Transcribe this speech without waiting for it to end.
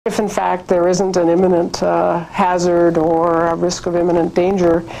If in fact there isn't an imminent hazard or a risk of imminent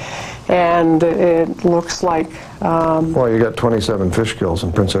danger, and it looks like... well, you got 27 fish kills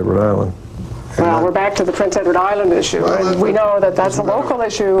in Prince Edward Island. Well, we're back to the Prince Edward Island issue, and we know that that's a local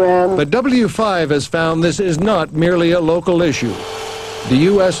issue. And but W5 has found this is not merely a local issue. The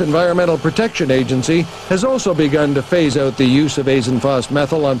U.S. Environmental Protection Agency has also begun to phase out the use of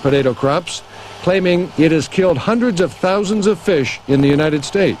azonphos-methyl on potato crops, claiming it has killed hundreds of thousands of fish in the United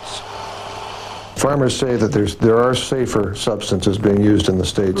States. Farmers say that there are safer substances being used in the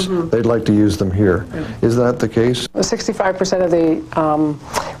States. They'd like to use them here. Is that the case? 65% of the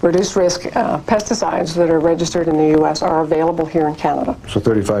reduced risk pesticides that are registered in the U.S. are available here in Canada. So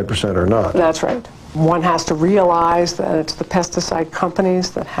 35% are not. That's right. One has to realize that it's the pesticide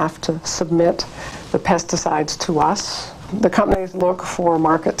companies that have to submit the pesticides to us. The companies look for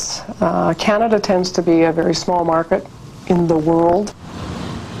markets. Canada tends to be a very small market in the world.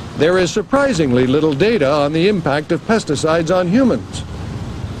 There is surprisingly little data on the impact of pesticides on humans.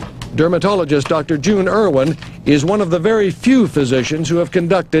 Dermatologist Dr. June Irwin is one of the very few physicians who have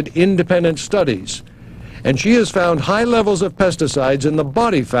conducted independent studies, and she has found high levels of pesticides in the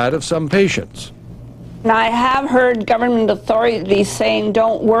body fat of some patients. Now, I have heard government authorities saying,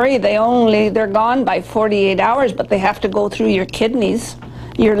 don't worry, they're gone by 48 hours, but they have to go through your kidneys,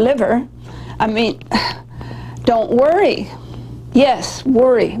 your liver. I mean, don't worry. Yes,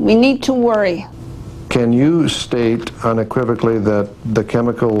 worry. We need to worry. Can you state unequivocally that the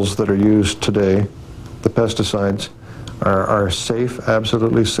chemicals that are used today, the pesticides, are safe,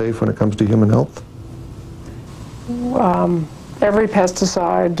 absolutely safe when it comes to human health? Every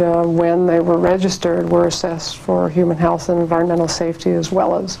pesticide, when they were registered, were assessed for human health and environmental safety as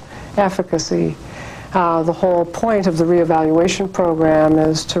well as efficacy. The whole point of the reevaluation program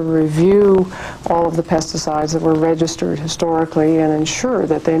is to review all of the pesticides that were registered historically and ensure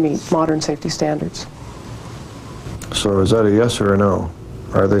that they meet modern safety standards. So is that a yes or a no?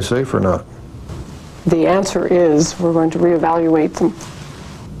 Are they safe or not? The answer is we're going to reevaluate them.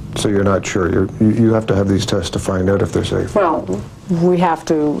 So you're not sure. You have to have these tests to find out if they're safe. Well, we have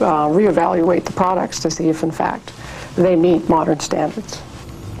to reevaluate the products to see if, in fact, they meet modern standards.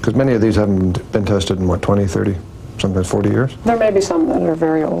 Because many of these haven't been tested in, what, 20, 30, sometimes 40 years? There may be some that are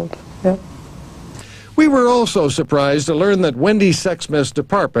very old, yeah. We were also surprised to learn that Wendy Sexsmith's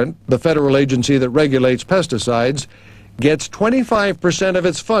department, the federal agency that regulates pesticides, gets 25% of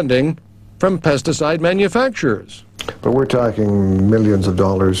its funding from pesticide manufacturers. But we're talking millions of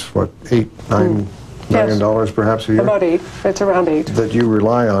dollars, what, $8, $9 million dollars perhaps a year? About 8. It's around 8. That you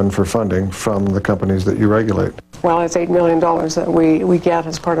rely on for funding from the companies that you regulate. Well, it's $8 million that we get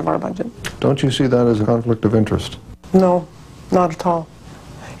as part of our budget. Don't you see that as a conflict of interest? No, not at all.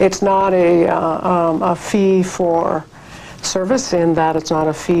 It's not a fee for service in that it's not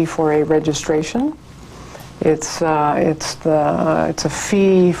a fee for a registration. It's a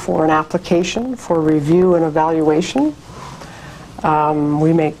fee for an application for review and evaluation.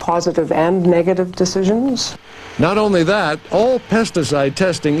 We make positive and negative decisions. Not only that, all pesticide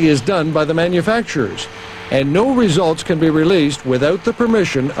testing is done by the manufacturers, and no results can be released without the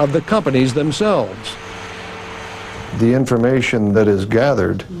permission of the companies themselves. The information that is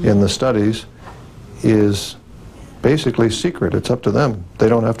gathered in the studies is basically secret. It's up to them. They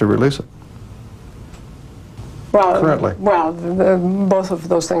don't have to release it. Well, currently. Well, both of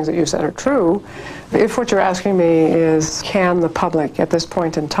those things that you said are true. If what you're asking me is, can the public at this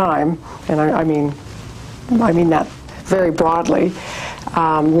point in time, and I mean that very broadly,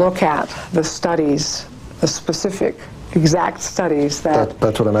 look at the studies, the specific, exact studies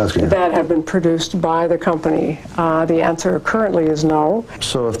that's what I'm asking you, that have been produced by the company, the answer currently is no.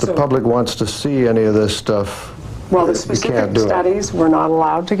 So if the public wants to see any of this stuff, well, the specific studies we're not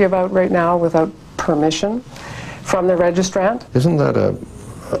allowed to give out right now without permission from the registrant. Isn't that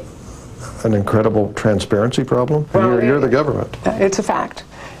an incredible transparency problem? Well, you're the government. It's a fact.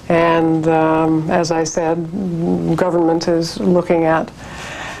 And as I said, government is looking at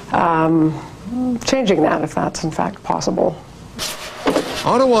changing that if that's in fact possible.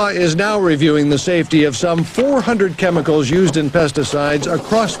 Ottawa is now reviewing the safety of some 400 chemicals used in pesticides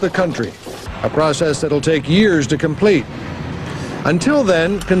across the country, a process that'll take years to complete. Until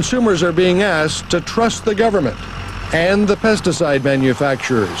then, consumers are being asked to trust the government and the pesticide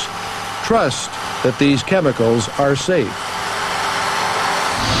manufacturers. Trust that these chemicals are safe.